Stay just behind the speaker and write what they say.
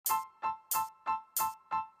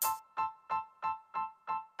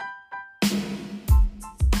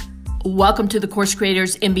Welcome to the Course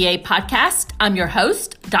Creators MBA podcast. I'm your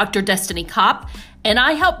host, Dr. Destiny Kopp, and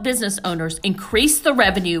I help business owners increase the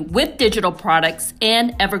revenue with digital products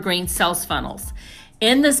and evergreen sales funnels.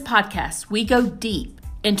 In this podcast, we go deep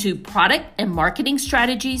into product and marketing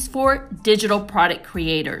strategies for digital product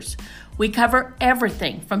creators. We cover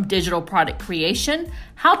everything from digital product creation,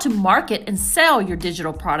 how to market and sell your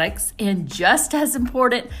digital products, and just as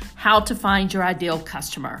important, how to find your ideal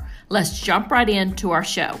customer. Let's jump right into our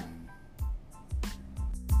show.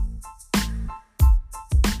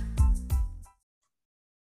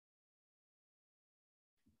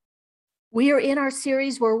 We are in our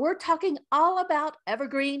series where we're talking all about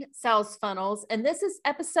evergreen sales funnels, and this is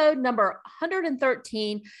episode number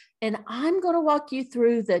 113, and I'm going to walk you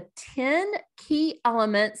through the 10 key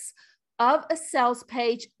elements of a sales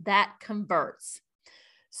page that converts.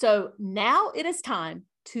 So now it is time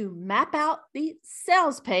to map out the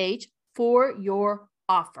sales page for your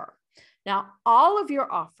offer. Now, all of your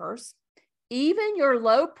offers, even your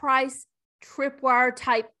low price tripwire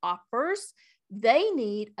type offers, they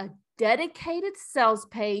need a dedicated sales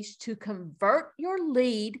page to convert your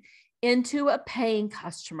lead into a paying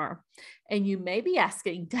customer. And you may be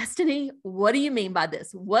asking, Destiny, what do you mean by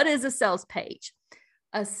this? What is a sales page?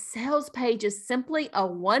 A sales page is simply a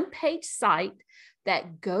one-page site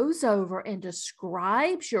that goes over and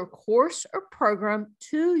describes your course or program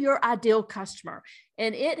to your ideal customer.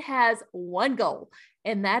 And it has one goal,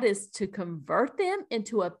 and that is to convert them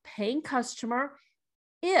into a paying customer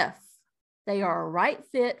if they are a right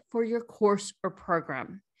fit for your course or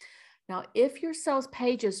program. Now, if your sales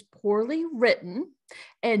page is poorly written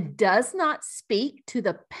and does not speak to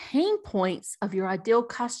the pain points of your ideal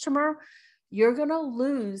customer, you're going to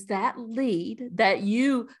lose that lead that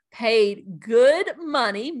you paid good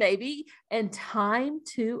money, maybe, and time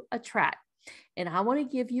to attract. And I want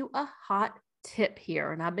to give you a hot tip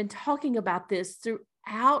here. And I've been talking about this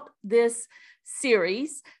throughout this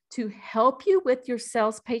series to help you with your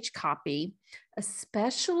sales page copy,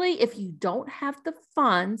 especially if you don't have the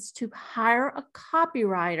funds to hire a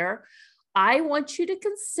copywriter. I want you to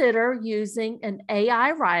consider using an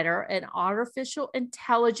AI writer, an artificial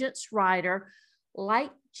intelligence writer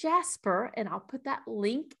like Jasper, and I'll put that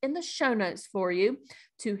link in the show notes for you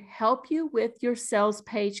to help you with your sales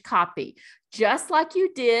page copy, just like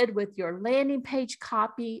you did with your landing page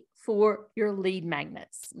copy for your lead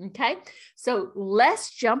magnets. Okay, so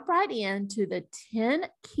let's jump right into the 10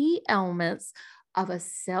 key elements of a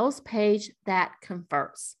sales page that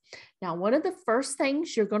converts. Now, one of the first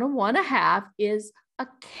things you're going to want to have is a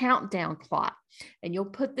countdown clock, and you'll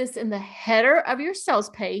put this in the header of your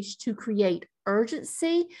sales page to create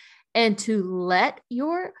urgency and to let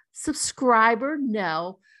your subscriber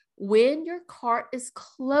know when your cart is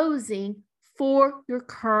closing for your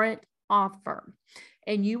current offer.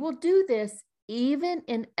 And you will do this even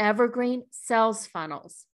in evergreen sales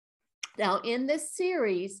funnels. Now, in this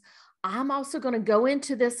series, I'm also going to go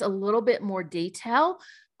into this a little bit more detail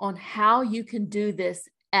on how you can do this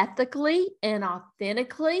ethically and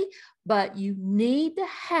authentically, but you need to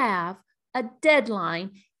have a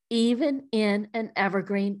deadline even in an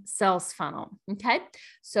evergreen sales funnel. Okay,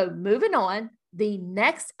 so moving on, the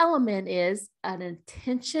next element is an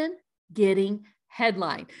attention getting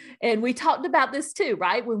headline. And we talked about this too,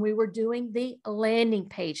 right? When we were doing the landing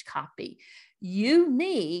page copy, you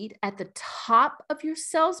need at the top of your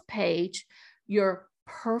sales page, your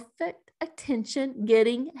perfect attention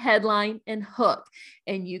getting headline and hook.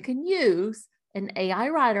 And you can use an AI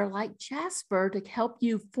writer like Jasper to help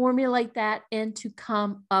you formulate that and to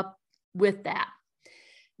come up with that.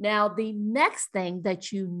 Now, the next thing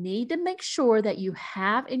that you need to make sure that you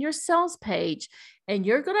have in your sales page, and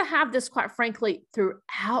you're going to have this, quite frankly,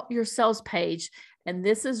 throughout your sales page, and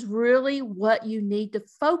this is really what you need to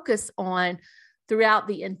focus on throughout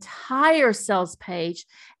the entire sales page,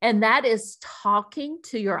 and that is talking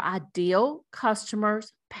to your ideal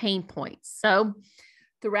customers' pain points. So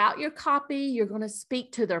throughout your copy, you're going to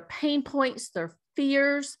speak to their pain points, their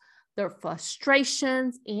fears, their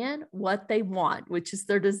frustrations, and what they want, which is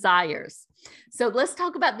their desires. So let's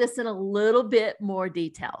talk about this in a little bit more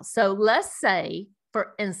detail. So let's say,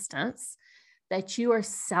 for instance, that you are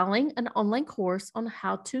selling an online course on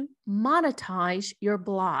how to monetize your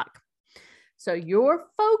blog. So your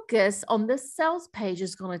focus on this sales page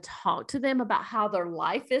is going to talk to them about how their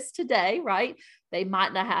life is today, right? They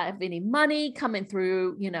might not have any money coming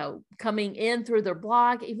in through their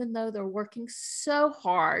blog, even though they're working so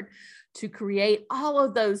hard to create all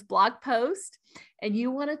of those blog posts. And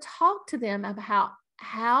you want to talk to them about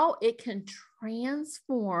how it can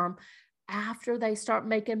transform after they start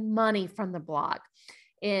making money from the blog.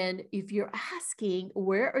 And if you're asking,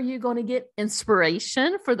 where are you going to get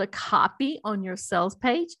inspiration for the copy on your sales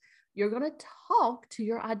page? You're going to talk to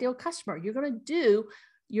your ideal customer. You're going to do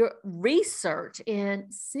your research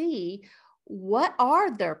and see what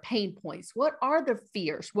are their pain points? What are their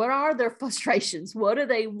fears? What are their frustrations? What do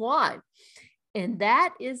they want? And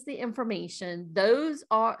that is the information. Those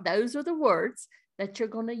are the words that you're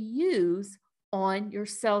going to use on your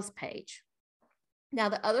sales page. Now,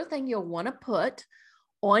 the other thing you'll want to put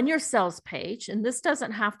on your sales page, and this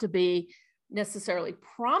doesn't have to be necessarily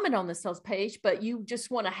prominent on the sales page, but you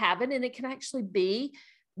just want to have it, and it can actually be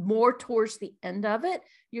more towards the end of it.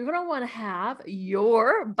 You're going to want to have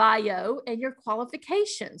your bio and your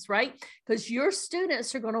qualifications, right? Because your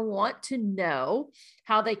students are going to want to know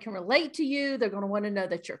how they can relate to you. They're going to want to know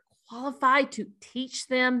that you're qualified to teach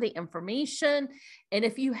them the information. And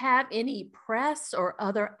if you have any press or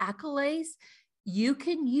other accolades, you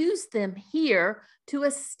can use them here to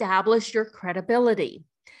establish your credibility.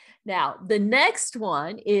 Now, the next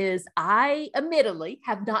one is, I admittedly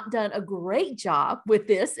have not done a great job with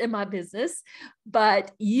this in my business,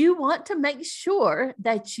 but you want to make sure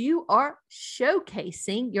that you are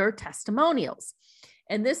showcasing your testimonials.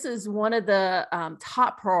 And this is one of the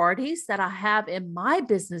top priorities that I have in my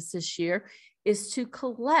business this year, is to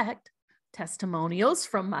collect testimonials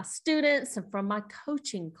from my students and from my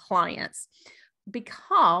coaching clients,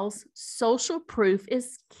 because social proof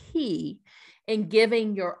is key in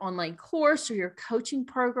giving your online course or your coaching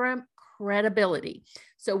program credibility.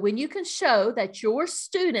 So when you can show that your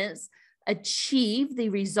students achieve the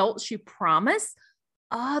results you promise,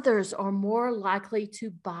 others are more likely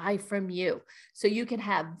to buy from you. So you can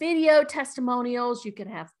have video testimonials, you can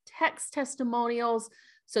have text testimonials.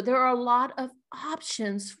 So there are a lot of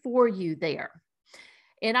options for you there.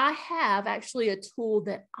 And I have actually a tool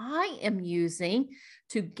that I am using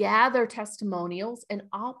to gather testimonials, and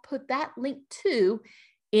I'll put that link too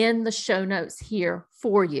in the show notes here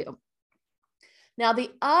for you. Now,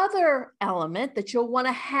 the other element that you'll want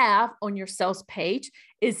to have on your sales page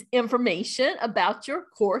is information about your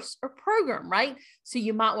course or program, right? So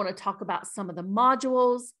you might want to talk about some of the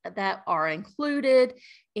modules that are included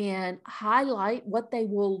and highlight what they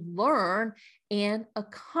will learn and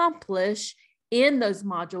accomplish in those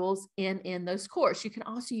modules and in those courses. You can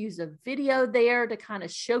also use a video there to kind of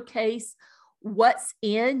showcase what's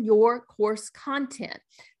in your course content.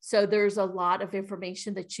 So there's a lot of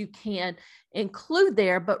information that you can include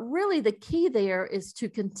there, but really the key there is to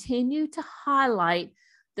continue to highlight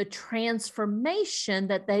the transformation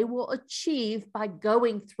that they will achieve by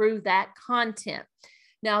going through that content.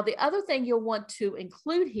 Now, the other thing you'll want to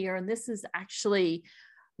include here, and this is actually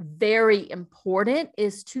very important,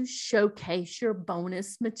 is to showcase your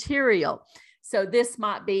bonus material. So this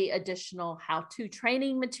might be additional how-to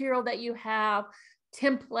training material that you have,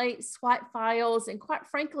 templates, swipe files, and quite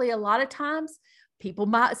frankly, a lot of times people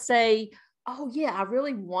might say, oh yeah, I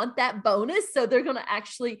really want that bonus. So they're going to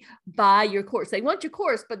actually buy your course. They want your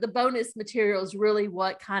course, but the bonus material is really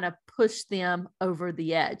what kind of pushed them over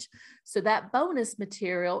the edge. So that bonus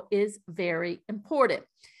material is very important.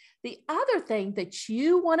 The other thing that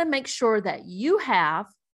you want to make sure that you have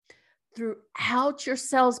throughout your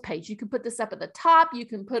sales page, you can put this up at the top, you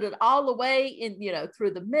can put it all the way in,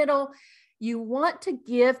 through the middle. You want to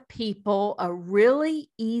give people a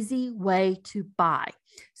really easy way to buy.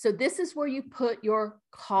 So this is where you put your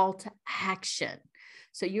call to action.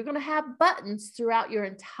 So you're going to have buttons throughout your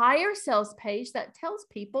entire sales page that tells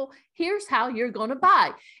people, here's how you're going to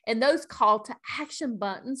buy. And those call to action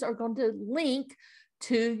buttons are going to link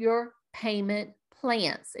to your payment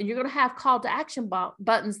plans. And you're going to have call to action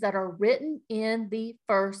buttons that are written in the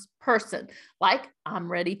first person, like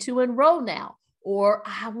I'm ready to enroll now, or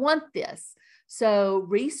I want this. So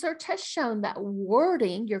research has shown that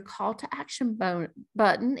wording your call to action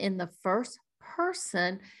button in the first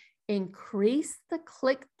person increase the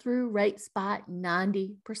click-through rates by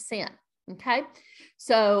 90%. Okay,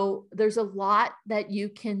 so there's a lot that you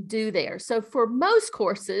can do there. So for most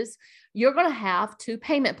courses, you're going to have two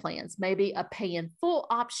payment plans, maybe a pay in full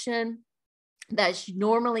option that's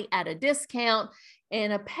normally at a discount,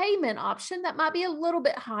 and a payment option that might be a little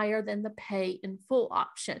bit higher than the pay in full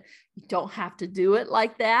option. You don't have to do it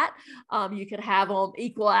like that. You could have them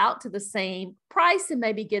equal out to the same price and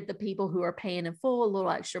maybe give the people who are paying in full a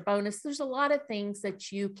little extra bonus. There's a lot of things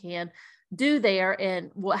that you can do there, and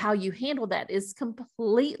how you handle that is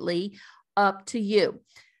completely up to you.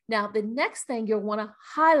 Now, the next thing you'll want to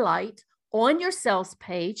highlight on your sales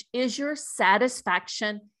page is your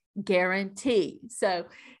satisfaction guarantee. So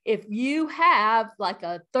if you have like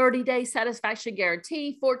a 30-day satisfaction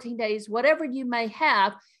guarantee, 14 days, whatever you may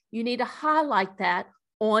have, you need to highlight that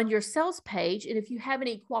on your sales page. And if you have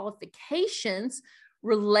any qualifications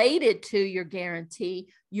related to your guarantee,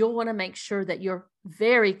 you'll want to make sure that you're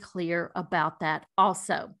very clear about that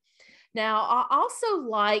also. Now, I also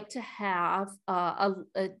like to have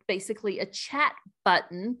basically a chat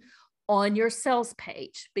button on your sales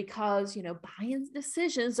page because, buying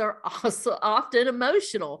decisions are also often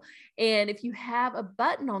emotional. And if you have a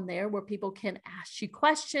button on there where people can ask you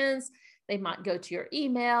questions, they might go to your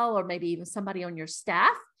email or maybe even somebody on your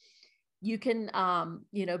staff. You can,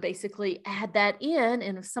 basically add that in.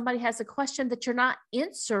 And if somebody has a question that you're not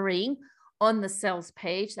answering on the sales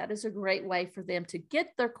page, that is a great way for them to get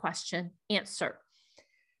their question answered.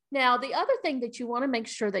 Now, the other thing that you want to make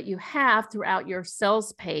sure that you have throughout your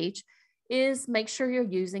sales page is make sure you're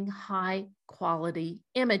using high quality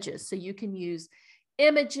images. So you can use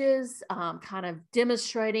images kind of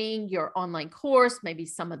demonstrating your online course, maybe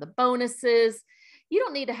some of the bonuses. You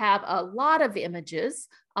don't need to have a lot of images.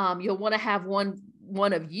 You'll want to have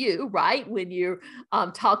one of you, right? When you're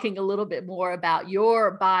talking a little bit more about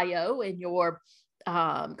your bio and your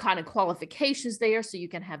kind of qualifications there. So you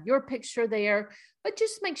can have your picture there, but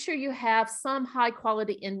just make sure you have some high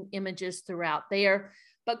quality images throughout there.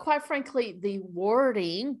 But quite frankly, the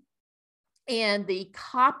wording and the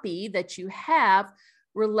copy that you have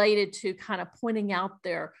related to kind of pointing out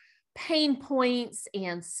their pain points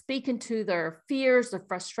and speaking to their fears, their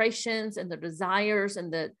frustrations, and their desires,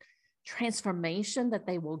 and the transformation that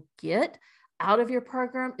they will get out of your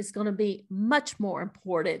program is going to be much more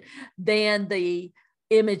important than the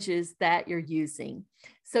images that you're using.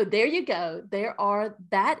 So there you go.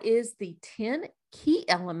 That is the 10 key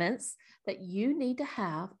elements that you need to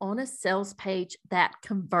have on a sales page that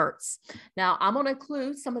converts. Now, I'm going to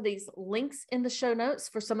include some of these links in the show notes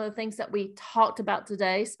for some of the things that we talked about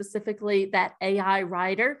today, specifically that AI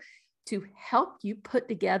writer to help you put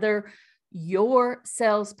together your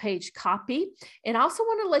sales page copy. And I also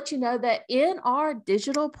want to let you know that in our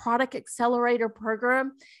Digital Product Accelerator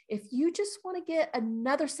program, if you just want to get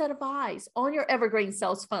another set of eyes on your evergreen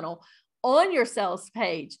sales funnel, on your sales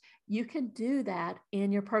page, you can do that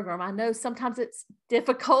in your program. I know sometimes it's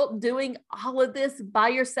difficult doing all of this by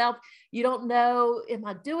yourself. You don't know, am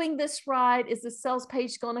I doing this right? Is the sales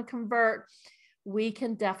page going to convert? We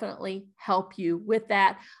can definitely help you with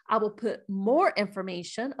that. I will put more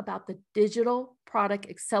information about the Digital Product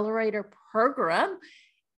Accelerator program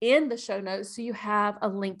in the show notes. So you have a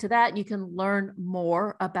link to that. You can learn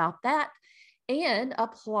more about that and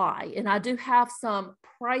apply. And I do have some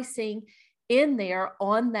pricing in there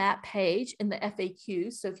on that page in the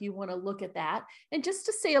FAQ. So if you want to look at that and just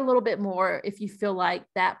to see a little bit more, if you feel like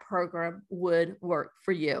that program would work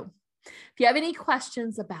for you. If you have any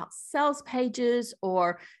questions about sales pages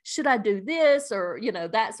or should I do this or,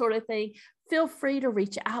 that sort of thing, feel free to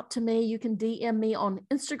reach out to me. You can DM me on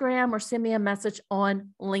Instagram or send me a message on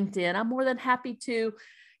LinkedIn. I'm more than happy to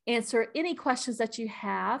answer any questions that you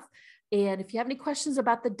have. And if you have any questions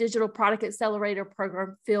about the Digital Product Accelerator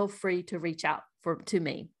program, feel free to reach out to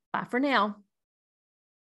me. Bye for now.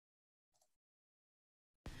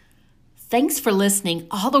 Thanks for listening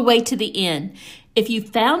all the way to the end. If you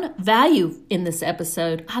found value in this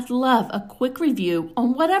episode, I'd love a quick review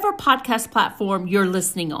on whatever podcast platform you're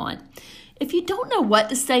listening on. If you don't know what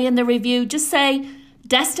to say in the review, just say,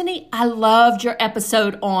 Destiny, I loved your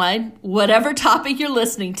episode on whatever topic you're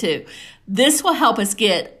listening to. This will help us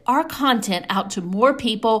get our content out to more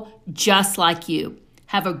people just like you.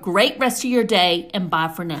 Have a great rest of your day and bye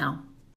for now.